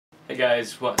Hey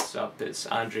guys, what's up? It's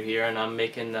Andrew here and I'm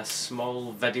making this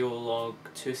small video log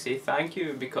to say thank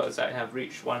you because I have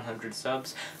reached 100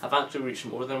 subs. I've actually reached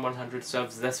more than 100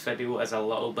 subs. This video is a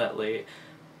little bit late,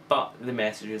 but the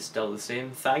message is still the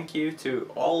same. Thank you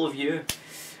to all of you.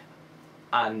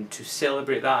 And to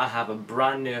celebrate that, I have a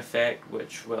brand new effect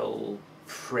which will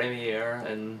premiere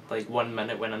in like 1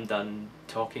 minute when I'm done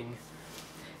talking.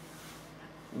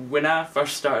 When I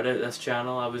first started this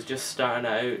channel, I was just starting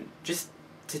out just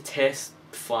to test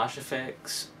flash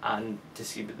effects and to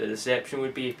see what the reception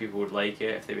would be, if people would like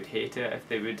it, if they would hate it, if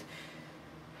they would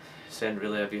send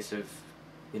really abusive,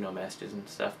 messages and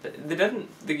stuff. But they didn't.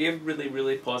 They gave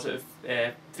really positive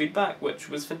feedback, which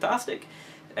was fantastic.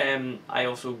 I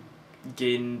also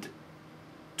gained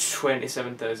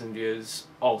 27,000 views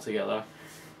altogether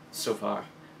so far,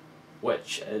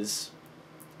 which is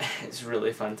it's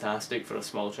really fantastic for a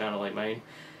small channel like mine,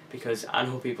 because I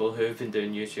know people who have been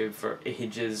doing YouTube for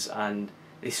ages and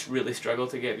they really struggle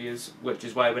to get views, which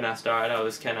is why when I started I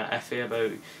was kind of iffy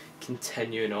about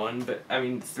continuing on. But I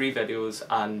mean, 3 videos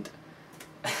and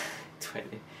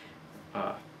 20,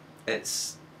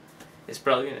 it's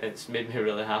brilliant. It's made me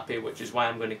really happy, which is why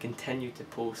I'm going to continue to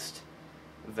post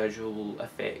visual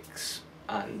effects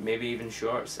and maybe even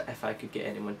shorts if I could get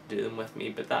anyone to do them with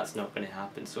me, but that's not going to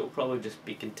happen, so it'll probably just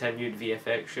be continued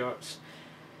VFX shorts.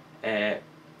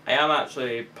 I am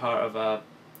actually part of a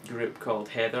group called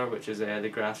Heather, which is the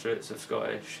grassroots of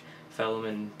Scottish film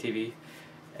and TV.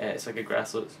 It's like a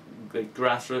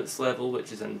grassroots level,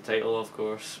 which is in the title, of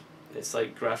course. It's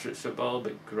like grassroots football,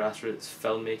 but grassroots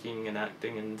filmmaking and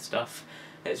acting and stuff.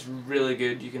 It's really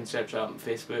good. You can search it up on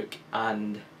Facebook,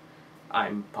 and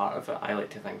I'm part of it. I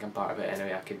like to think I'm part of it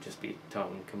anyway. I could just be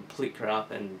talking complete crap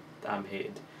and I'm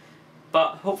hated.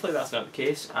 But hopefully that's not the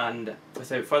case, and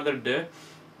without further ado,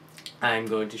 I'm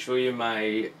going to show you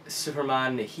my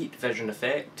Superman heat vision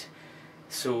effect.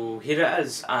 So here it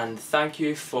is, and thank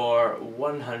you for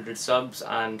 100 subs,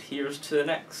 and here's to the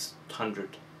next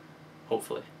 100,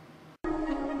 hopefully.